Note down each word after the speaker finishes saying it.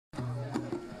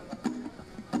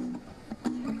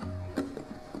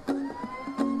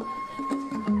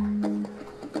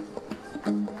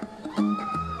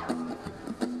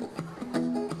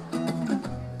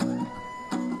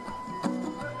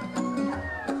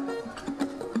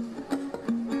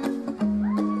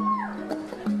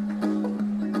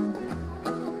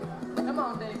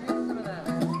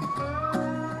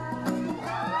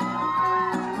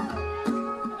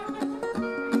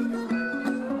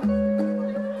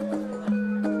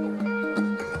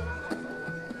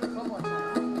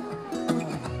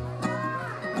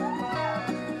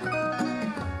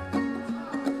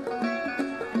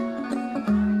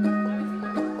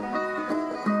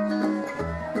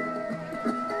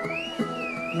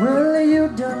Well, you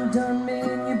done me,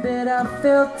 and you bet I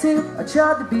felt it. I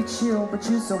tried to be chill, but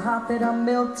you're so hot that I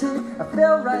melted. I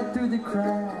fell right through the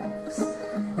cracks,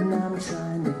 and I'm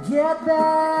trying to get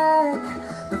back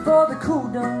before the cool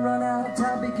done run out.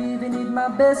 I'll be giving it my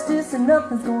bestest, and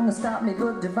nothing's gonna stop me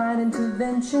but divine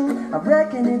intervention. I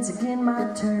reckon it's again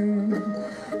my turn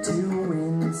to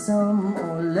win some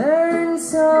or learn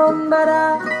some, but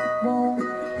I won't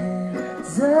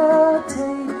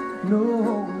hesitate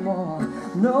no more,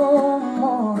 no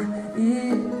more.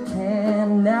 It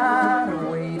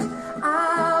cannot wait.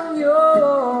 I'm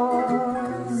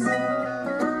yours.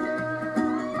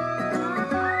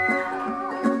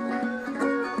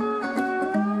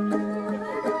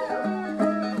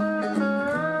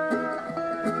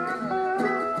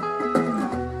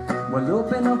 Well,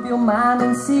 open up your mind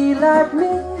and see like me.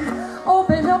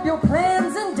 Open up your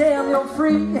plans and damn, you're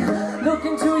free. Look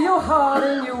into your heart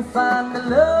and you'll find the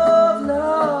love,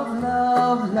 love,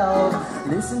 love, love.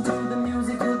 Listen to the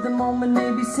music of the moment,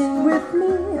 maybe sing with me.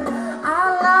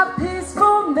 I love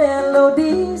peaceful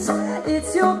melodies.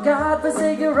 It's your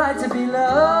God-forsaken right to be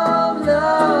loved,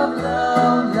 love,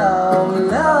 love, love,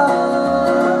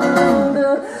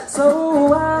 love.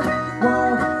 So I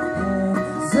won't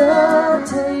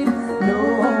hesitate no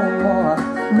more,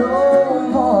 no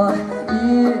more.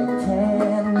 It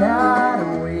cannot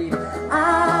wait.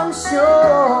 I'm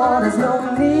sure there's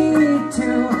no need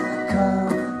to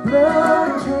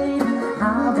complicate.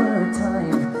 Our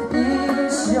time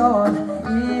is short.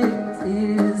 It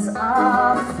is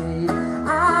our fate.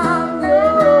 I'm yours.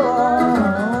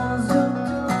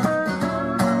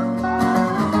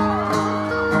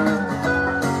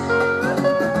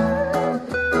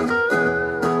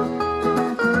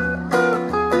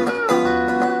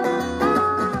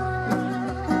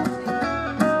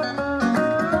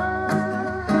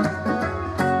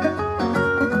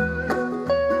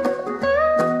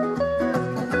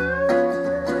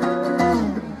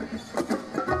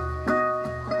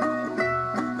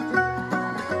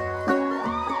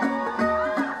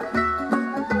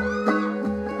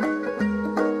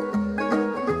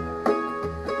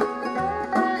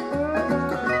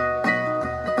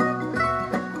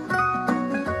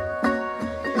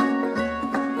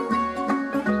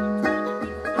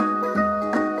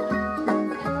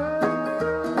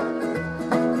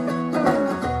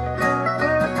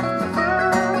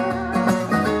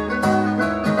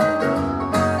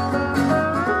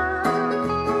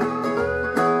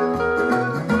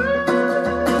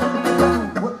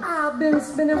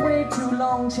 Spending way too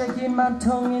long, checking my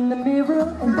tongue in the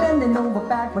mirror and bending over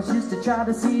backwards just to try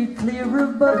to see it clearer.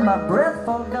 But my breath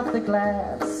fogged up the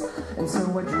glass, and so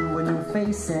I drew a new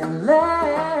face and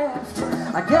laughed.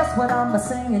 I guess what I'm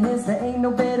saying is there ain't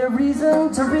no better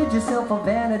reason to rid yourself of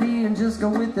vanity and just go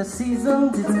with the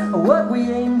seasons. It's what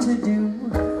we aim to do.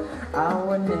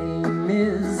 Our name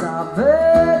is our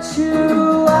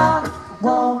virtue. I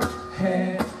won't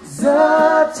hesitate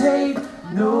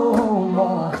no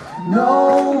more,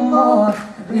 no more.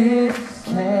 It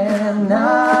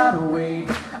cannot wait.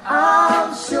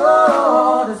 I'm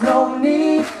sure there's no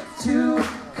need to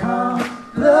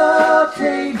complicate.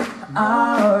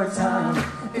 Our time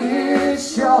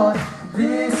is short.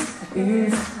 This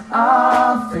is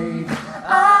our fate.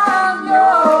 I'm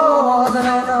yours, and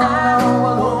I know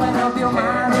I'll open up your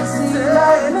mind and see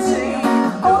like me.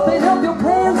 Open up your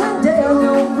plans and damn,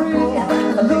 you're free.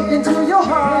 Look into your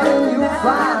heart and you'll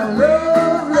find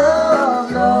love,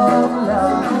 love, love,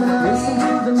 love. Listen to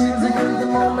the music of the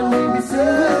moment, maybe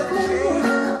sing with me.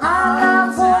 I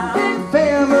love one big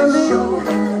family.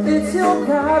 It's your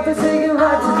God-forsaken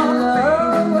right to be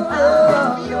loved,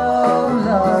 love, love,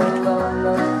 love, love,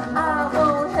 love. I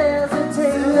won't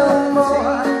hesitate no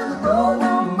more, no,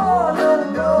 no more, no,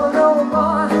 no, no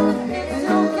more. It's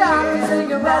your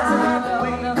God-forsaken right to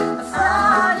be loved.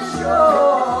 I'm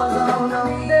yours, oh no,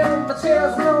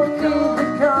 there's no need to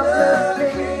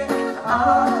complicate.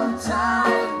 Our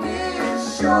time is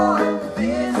short.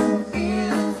 This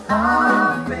is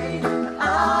our fate.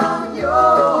 I'm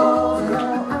yours. No,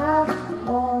 I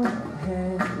won't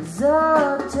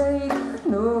hesitate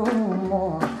no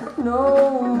more, no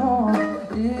more.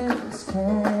 This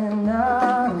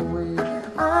cannot wait.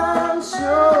 I'm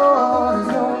sure there's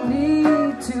no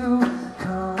need to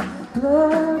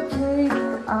complicate.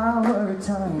 Our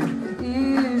time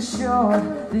is short.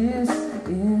 This